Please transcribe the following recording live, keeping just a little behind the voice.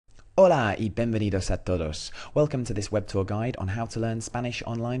Hola y bienvenidos a todos. Welcome to this web tour guide on how to learn Spanish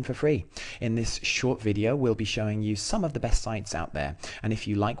online for free. In this short video, we'll be showing you some of the best sites out there. And if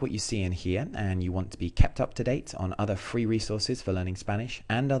you like what you see in here and you want to be kept up to date on other free resources for learning Spanish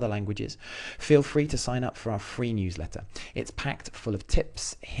and other languages, feel free to sign up for our free newsletter. It's packed full of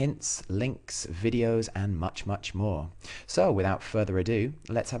tips, hints, links, videos, and much, much more. So without further ado,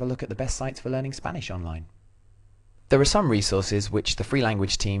 let's have a look at the best sites for learning Spanish online. There are some resources which the Free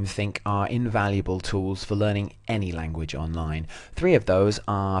Language team think are invaluable tools for learning any language online. Three of those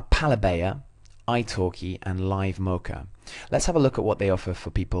are Palabea, italki, and Live Mocha. Let's have a look at what they offer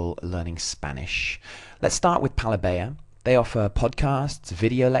for people learning Spanish. Let's start with Palabea. They offer podcasts,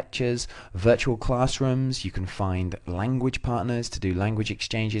 video lectures, virtual classrooms. You can find language partners to do language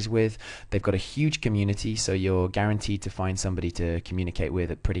exchanges with. They've got a huge community, so you're guaranteed to find somebody to communicate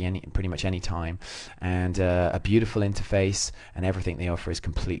with at pretty much any time. And a beautiful interface, and everything they offer is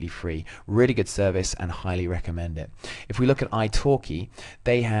completely free. Really good service and highly recommend it. If we look at italki,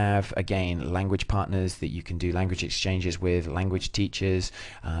 they have, again, language partners that you can do language exchanges with, language teachers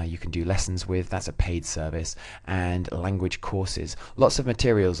you can do lessons with. That's a paid service. And language courses, lots of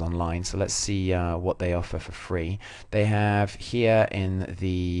materials online. So let's see what they offer for free. They have here in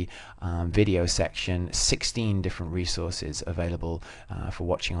the video section 16 different resources available for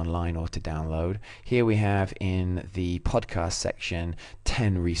watching online or to download. Here we have in the podcast section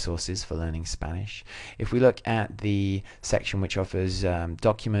 10 resources for learning Spanish. If we look at the section which offers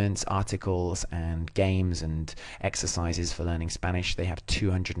documents, articles, and games and exercises for learning Spanish, they have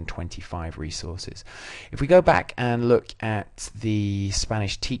 225 resources. If we go back and look at the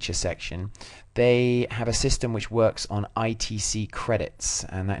Spanish teacher section, they have a system which works on ITC credits,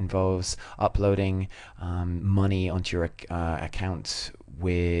 and that involves uploading money onto your account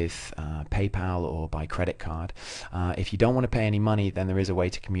with PayPal or by credit card. If you don't want to pay any money, then there is a way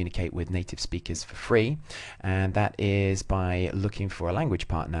to communicate with native speakers for free, and that is by looking for a language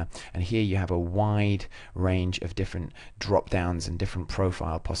partner. And here you have a wide range of different drop downs and different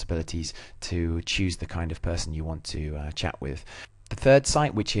profile possibilities to choose the kind of person you want to chat with. The third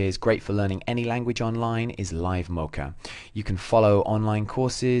site, which is great for learning any language online, is Live Mocha. You can follow online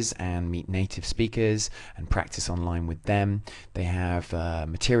courses and meet native speakers and practice online with them. They have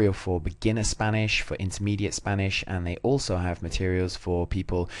material for beginner Spanish, for intermediate Spanish, and they also have materials for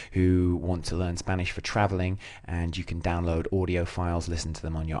people who want to learn Spanish for traveling, and you can download audio files, listen to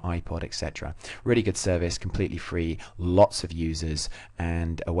them on your iPod, etc. Really good service, completely free, lots of users,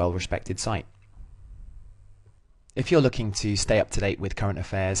 and a well-respected site. If you're looking to stay up to date with current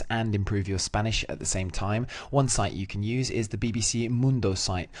affairs and improve your Spanish at the same time, one site you can use is the BBC Mundo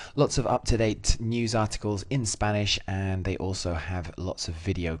site. Lots of up-to-date news articles in Spanish, and they also have lots of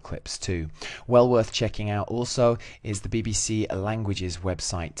video clips too. Well worth checking out also is the BBC Languages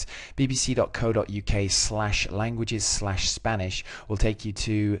website. bbc.co.uk/languages/Spanish will take you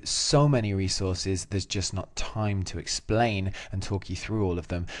to so many resources, there's just not time to explain and talk you through all of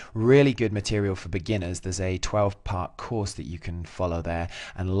them. Really good material for beginners. There's a 12-part course that you can follow there,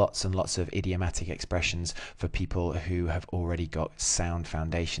 and lots of idiomatic expressions for people who have already got sound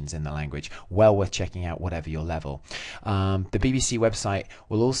foundations in the language. Well worth checking out, whatever your level. The BBC website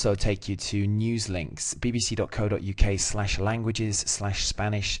will also take you to news links.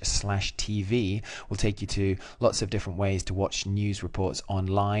 bbc.co.uk/languages/Spanish/TV will take you to lots of different ways to watch news reports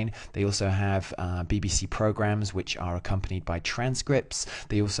online. They also have BBC programs which are accompanied by transcripts.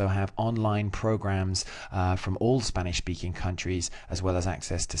 They also have online programs from all Spanish-speaking countries, as well as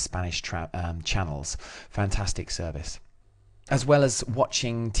access to Spanish channels. Fantastic service. As well as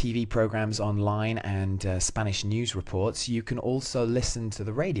watching TV programs online and Spanish news reports, you can also listen to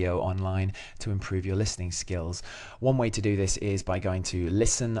the radio online to improve your listening skills. One way to do this is by going to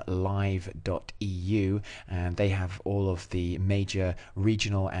listenlive.eu, and they have all of the major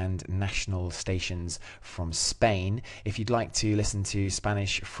regional and national stations from Spain. If you'd like to listen to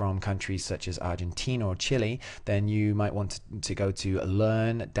Spanish from countries such as Argentina or Chile, then you might want to go to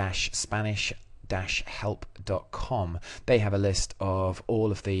learn-spanish-help.com. They have a list of all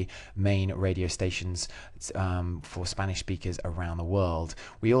of the main radio stations for Spanish speakers around the world.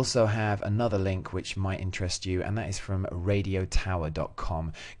 We also have another link which might interest you, and that is from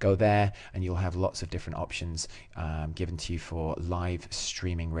radiotower.com. Go there and you'll have lots of different options given to you for live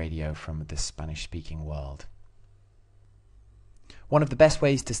streaming radio from the Spanish speaking world. One of the best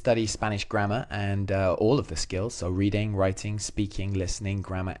ways to study Spanish grammar and all of the skills, so reading, writing, speaking, listening,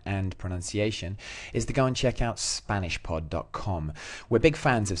 grammar and pronunciation, is to go and check out SpanishPod.com. We're big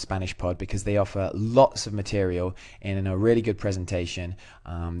fans of SpanishPod because they offer lots of material in a really good presentation,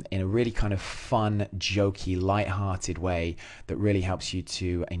 in a really kind of fun, jokey, light-hearted way that really helps you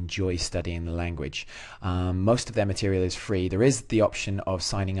to enjoy studying the language. Most of their material is free. There is the option of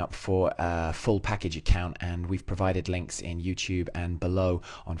signing up for a full package account, and we've provided links in YouTube and below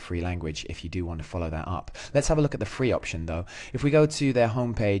on Free Language if you do want to follow that up. Let's have a look at the free option though. If we go to their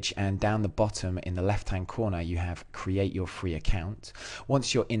homepage, and down the bottom in the left hand corner you have create your free account.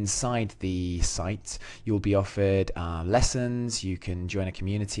 Once you're inside the site, you'll be offered lessons. You can join a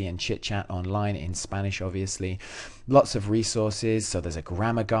community and chit chat online in Spanish, obviously. Lots of resources. So there's a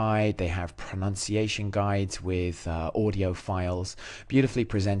grammar guide, they have pronunciation guides with audio files, beautifully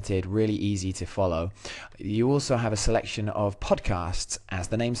presented, really easy to follow. You also have a selection of podcasts, as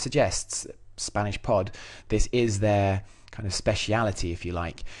the name suggests, Spanish Pod. This is their kind of speciality, if you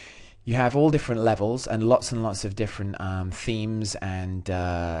like. You have all different levels and lots of different themes and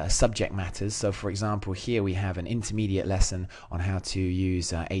subject matters. So for example, here we have an intermediate lesson on how to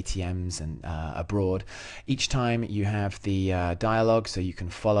use ATMs and abroad. Each time you have the dialogue, so you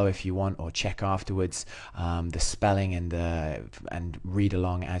can follow if you want or check afterwards the spelling and read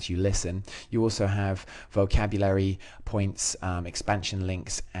along as you listen. You also have vocabulary points, expansion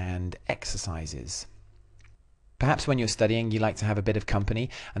links and exercises. Perhaps when you're studying, you like to have a bit of company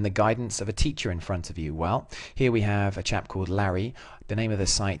and the guidance of a teacher in front of you. Well, here we have a chap called Larry. The name of the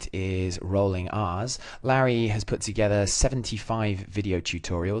site is Rolling R's. Larry has put together 75 video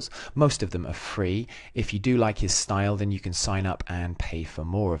tutorials. Most of them are free. If you do like his style, then you can sign up and pay for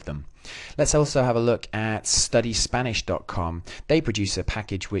more of them. Let's also have a look at studyspanish.com. They produce a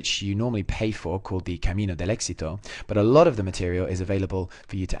package which you normally pay for called the Camino del Éxito, but a lot of the material is available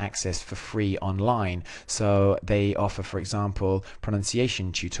for you to access for free online. So they offer, for example,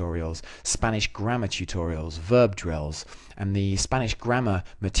 pronunciation tutorials, Spanish grammar tutorials, verb drills, and the Spanish grammar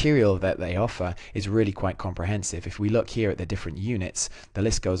material that they offer is really quite comprehensive. If we look here at the different units, the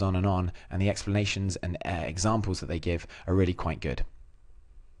list goes on, and the explanations and examples that they give are really quite good.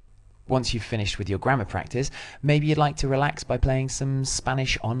 Once you've finished with your grammar practice, maybe you'd like to relax by playing some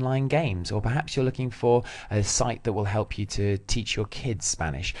Spanish online games, or perhaps you're looking for a site that will help you to teach your kids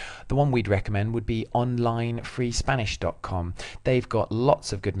Spanish. The one we'd recommend would be onlinefreespanish.com. They've got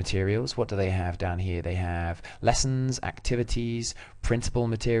lots of good materials. What do they have down here? They have lessons, activities, printable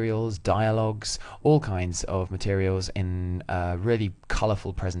materials, dialogues, all kinds of materials in a really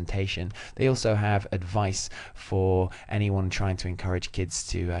colorful presentation. They also have advice for anyone trying to encourage kids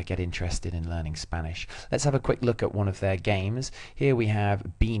to get interested in learning Spanish. Let's have a quick look at one of their games. Here we have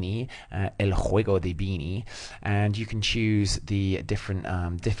Beanie, El Juego de Beanie, and you can choose the different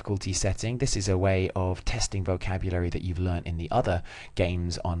difficulty setting. This is a way of testing vocabulary that you've learned in the other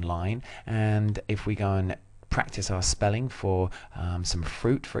games online. And if we go and practice our spelling for some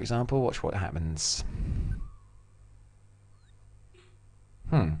fruit, for example, watch what happens.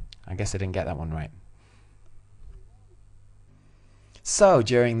 I guess I didn't get that one right. So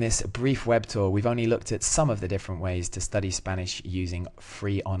during this brief web tour, we've only looked at some of the different ways to study Spanish using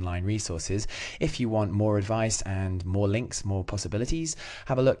free online resources. If you want more advice and more links, more possibilities,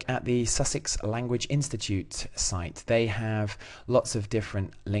 have a look at the Sussex Language Institute site. They have lots of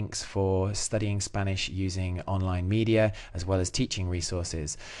different links for studying Spanish using online media as well as teaching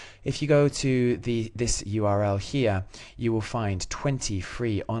resources. If you go to this URL here, you will find 20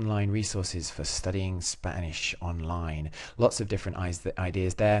 free online resources for studying Spanish online. Lots of different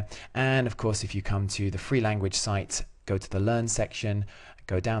ideas there. And of course, if you come to the Free Language site, go to the Learn section,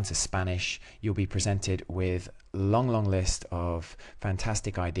 go down to Spanish, you'll be presented with a long list of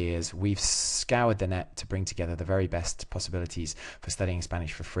fantastic ideas. We've scoured the net to bring together the very best possibilities for studying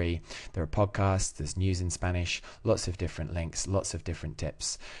Spanish for free. There are podcasts, there's news in Spanish, lots of different links, lots of different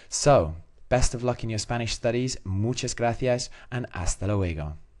tips. So, best of luck in your Spanish studies. Muchas gracias and hasta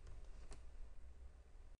luego.